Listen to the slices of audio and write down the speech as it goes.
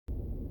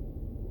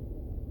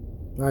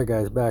Alright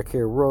guys, back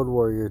here, Road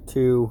Warrior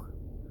 2.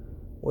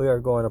 We are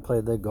going to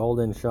play the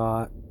golden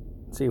shot.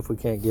 See if we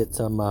can't get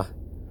some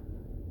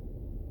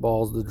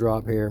balls to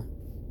drop here.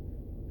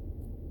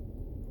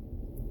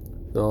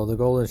 So the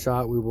golden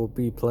shot, we will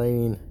be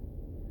playing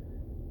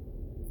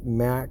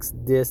max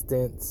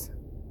distance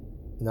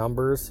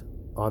numbers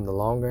on the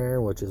long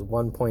iron, which is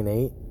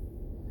 1.8.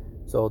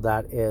 So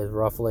that is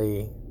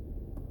roughly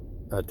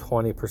a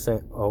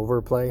 20%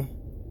 overplay.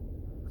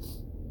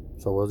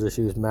 So we'll just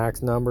use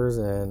max numbers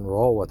and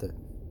roll with it.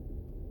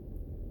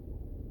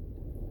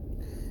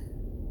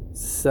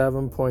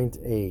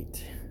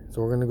 7.8.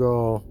 So we're going to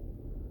go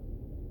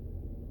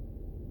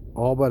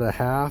all but a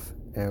half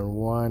and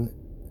one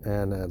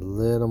and a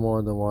little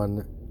more than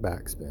one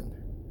backspin.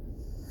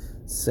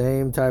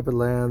 Same type of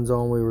land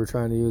zone we were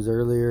trying to use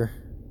earlier.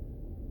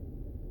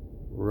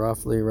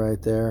 Roughly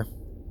right there.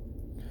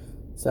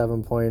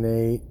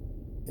 7.8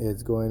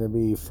 is going to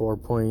be 4.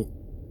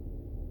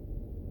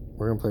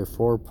 We're going to play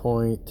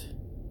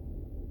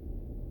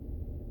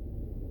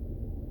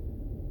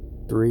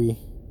 4.3.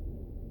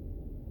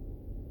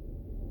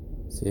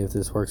 See if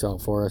this works out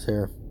for us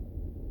here.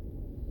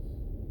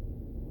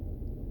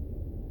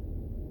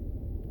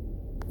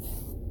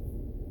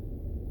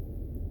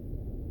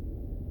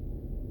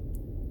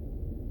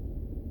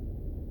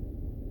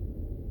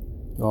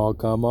 Oh,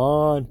 come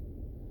on.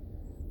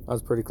 That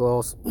was pretty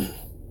close.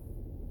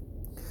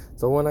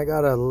 So when I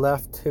got a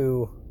left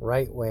to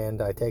right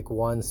wind, I take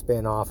one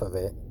spin off of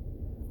it,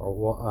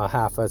 or a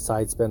half a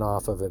side spin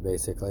off of it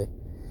basically.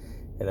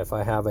 And if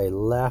I have a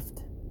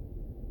left,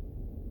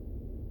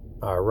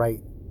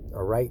 right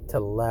to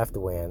left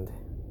wind,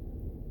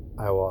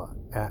 I will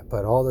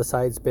put all the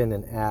side spin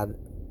and add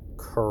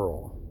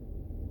curl.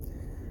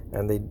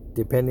 And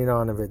depending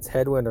on if it's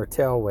headwind or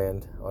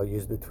tailwind, I'll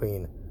use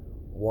between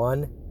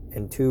 1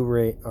 and 2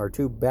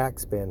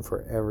 backspin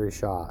for every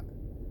shot.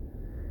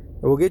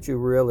 It will get you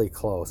really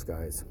close,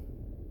 guys.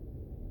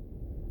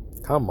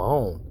 Come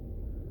on.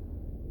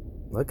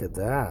 Look at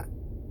that.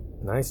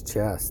 Nice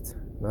chest.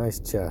 Nice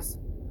chest.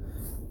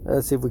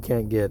 Let's see if we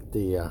can't get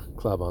the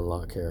club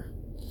unlock here.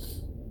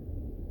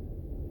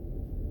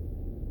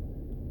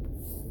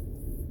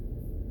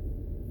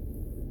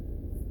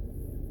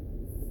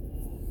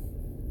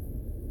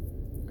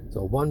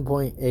 So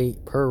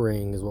 1.8 per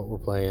ring is what we're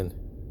playing.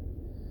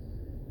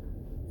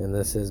 And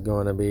this is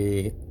going to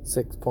be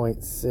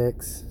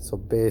 6.6. So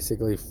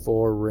basically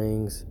 4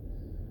 rings.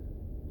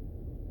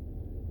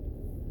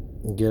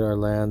 Get our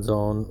land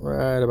zone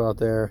right about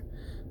there.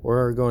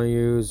 We're going to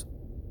use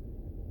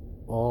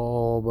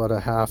all but a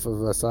half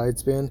of a side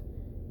spin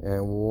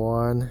and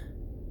one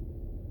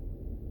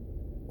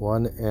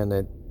and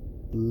a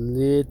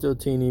little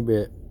teeny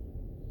bit.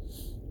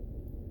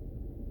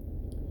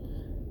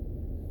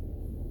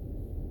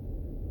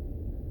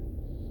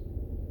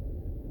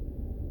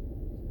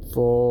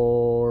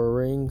 Four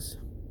rings.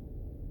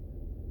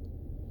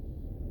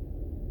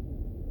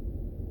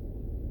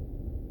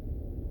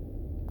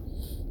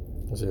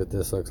 Let's see what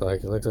this looks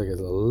like. It looks like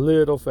it's a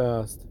little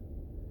fast.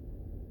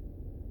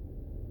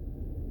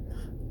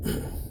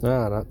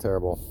 Not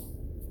terrible.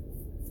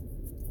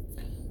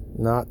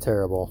 Not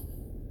terrible.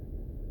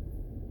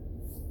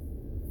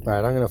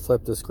 Alright, I'm going to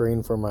flip the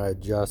screen for my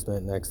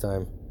adjustment next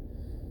time.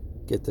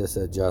 Get this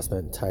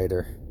adjustment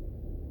tighter.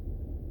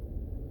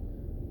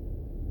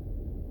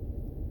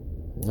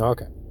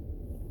 Okay.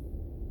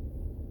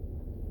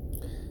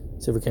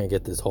 See if we can't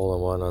get this hole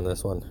in one on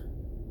this one.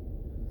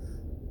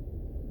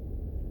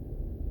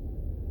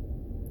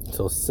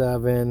 So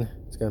 7,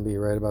 it's going to be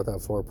right about that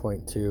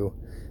 4.2.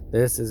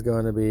 This is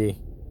going to be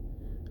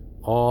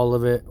all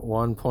of it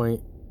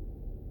 1.1,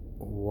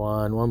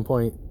 1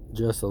 point,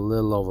 just a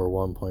little over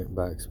 1 point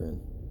backspin.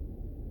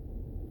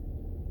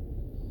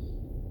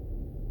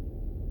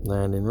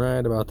 Landing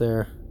right about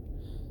there.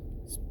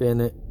 Spin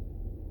it.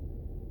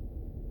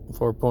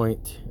 4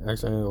 point,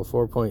 actually I'm going to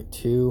go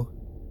 4.2.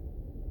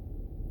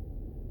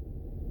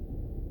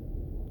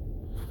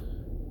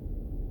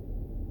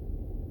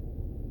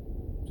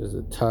 Just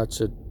a touch,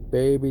 a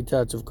baby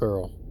touch of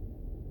curl.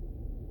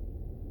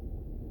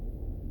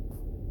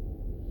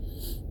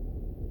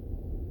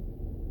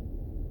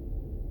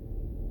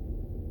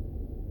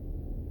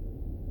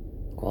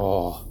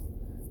 Oh,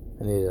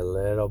 I need a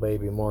little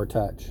baby more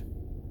touch.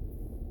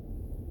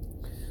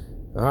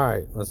 All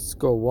right, let's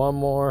go one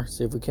more,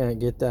 see if we can't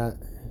get that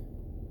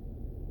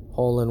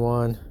hole in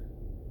one,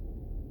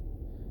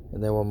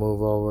 and then we'll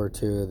move over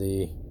to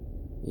the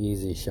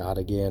easy shot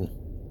again.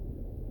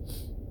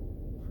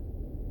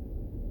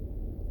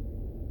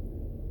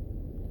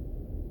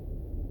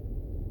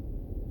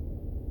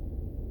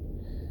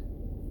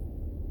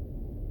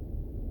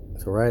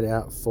 So right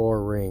at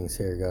 4 rings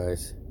here,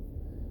 guys.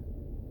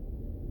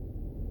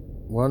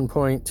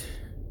 1.2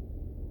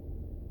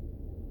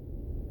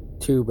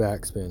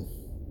 backspin.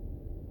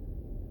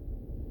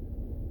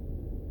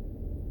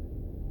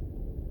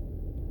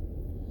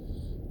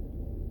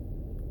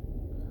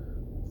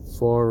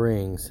 4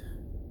 rings.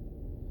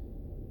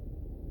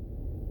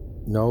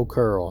 No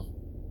curl.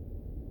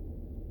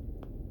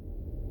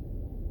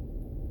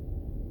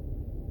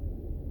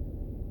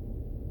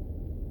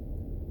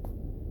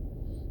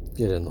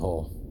 Get in the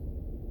hole.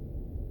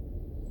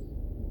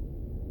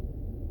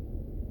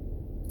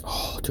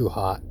 Oh, too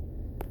hot.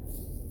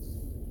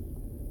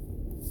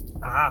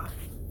 Ah.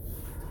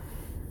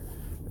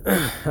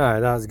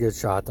 Alright, that was a good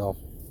shot though.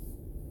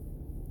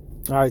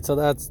 Alright, so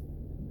that's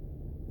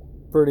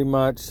pretty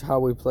much how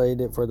we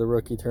played it for the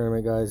rookie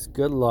tournament, guys.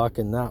 Good luck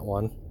in that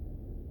one.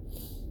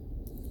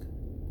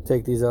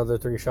 Take these other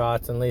 3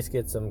 shots and at least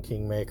get some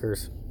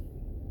kingmakers.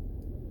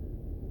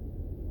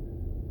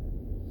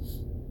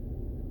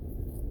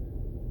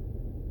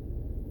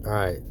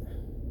 Alright.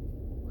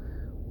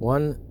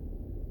 1.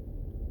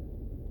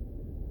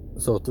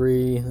 So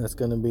 3, that's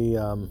going to be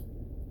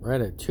right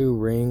at 2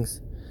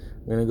 rings.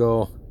 I'm going to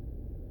go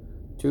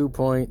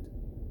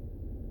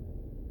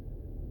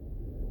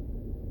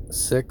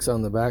 2.6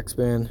 on the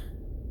backspin.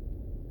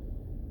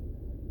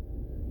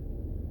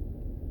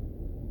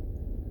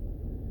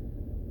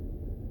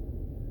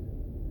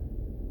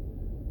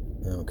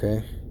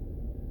 Okay.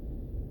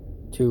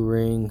 2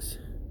 rings.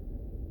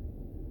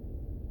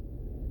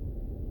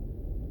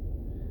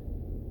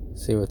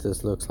 See what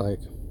this looks like.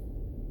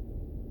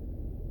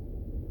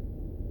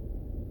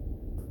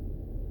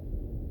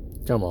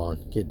 Come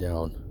on, get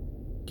down.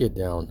 Get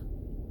down.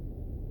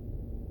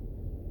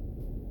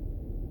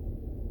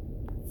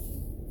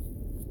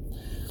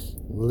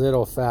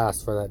 Little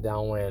fast for that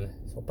downwind.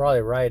 So probably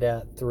right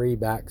at 3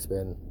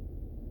 backspin.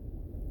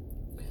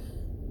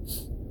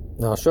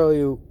 Now I'll show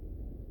you.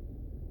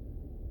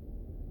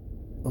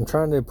 I'm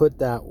trying to put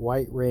that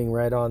white ring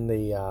right on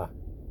the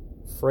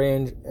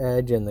fringe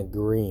edge and the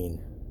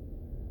green.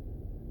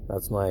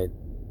 That's my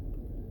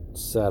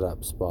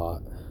setup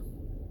spot.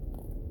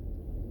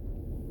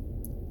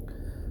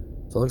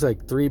 So it looks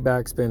like 3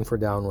 backspin for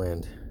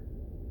downwind.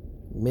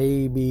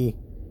 Maybe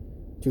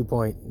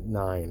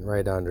 2.9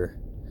 right under.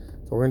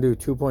 So we're going to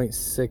do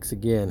 2.6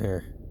 again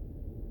here.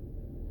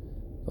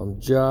 So I'm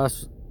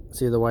just,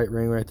 see the white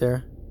ring right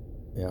there?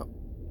 Yep,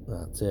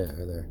 that's it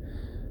right there.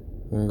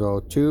 I'm going to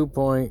go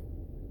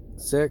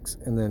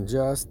 2.6 and then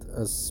just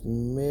a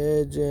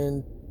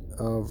smidgen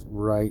of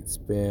right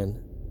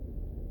spin.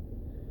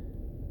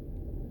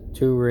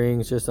 2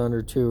 rings, just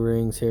under 2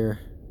 rings here.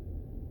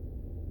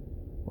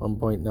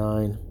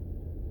 1.9.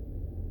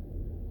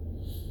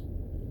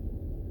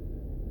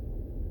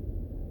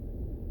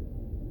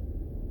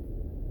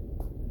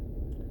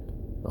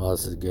 Oh,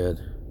 this is good.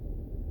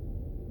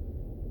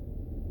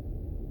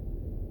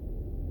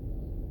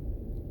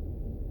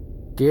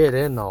 Get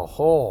in the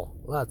hole.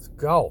 Let's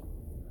go.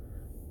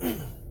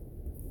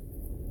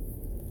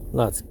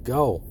 Let's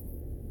go.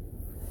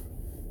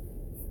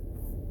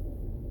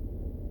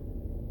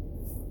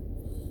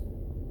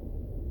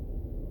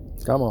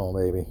 Come on,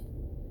 baby.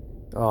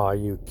 Oh, are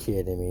you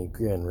kidding me?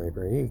 Grin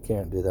Reaper, you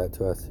can't do that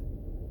to us.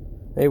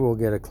 Maybe we'll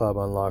get a club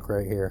unlock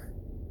right here.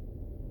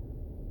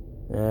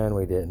 And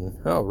we didn't.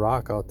 Oh,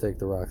 rock. I'll take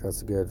the rock.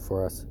 That's good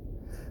for us.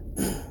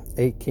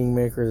 8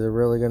 kingmakers are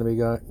really going to be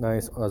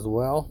nice as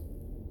well.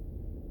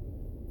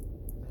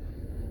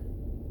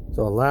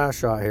 So last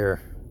shot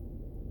here.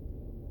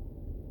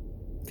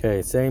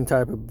 Okay, same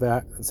type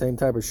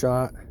of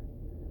shot.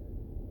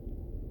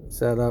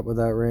 Set up with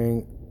that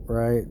ring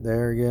right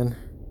there again.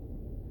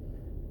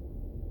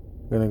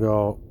 I'm gonna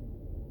go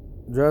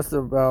just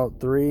about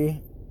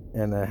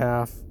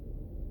 3.5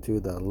 to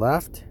the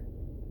left.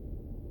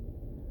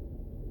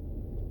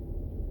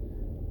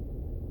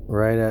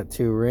 Right at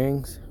 2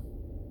 rings.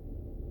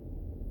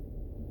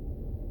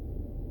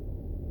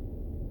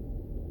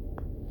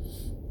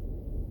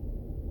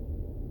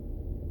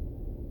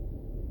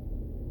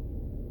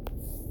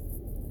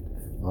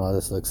 Oh,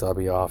 this looks I'll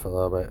be off a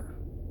little bit.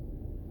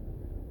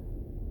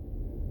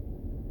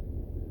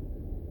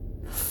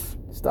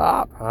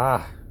 Stop.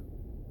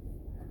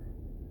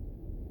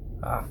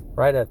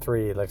 Right at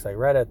 3. It looks like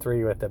right at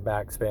 3 with the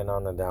backspin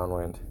on the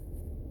downwind.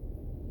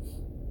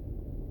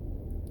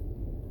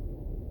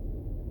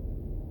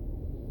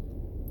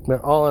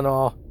 But all in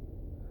all,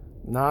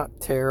 not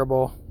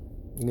terrible.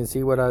 You can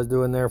see what I was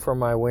doing there for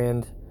my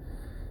wind.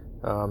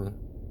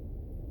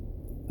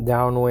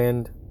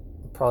 Downwind,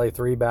 probably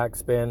 3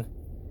 backspin.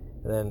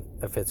 And then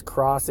if it's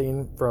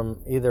crossing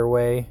from either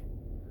way,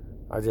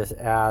 I just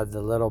add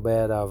the little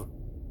bit of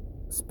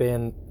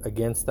spin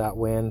against that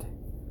wind.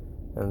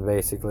 And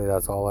basically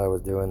that's all I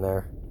was doing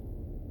there.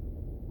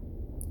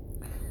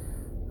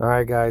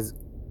 Alright guys,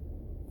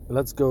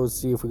 let's go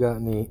see if we got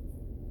any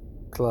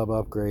club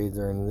upgrades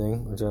or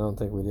anything, which I don't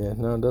think we did.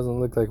 No, it doesn't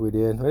look like we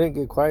did. We didn't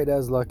get quite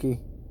as lucky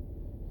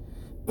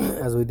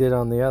as we did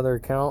on the other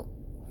account.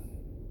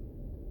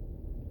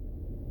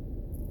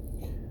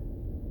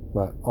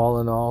 But all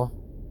in all,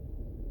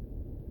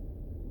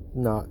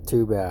 not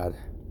too bad.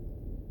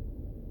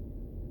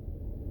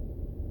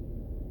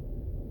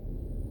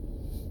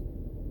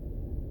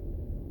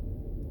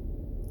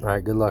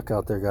 Alright, good luck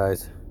out there,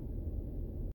 guys.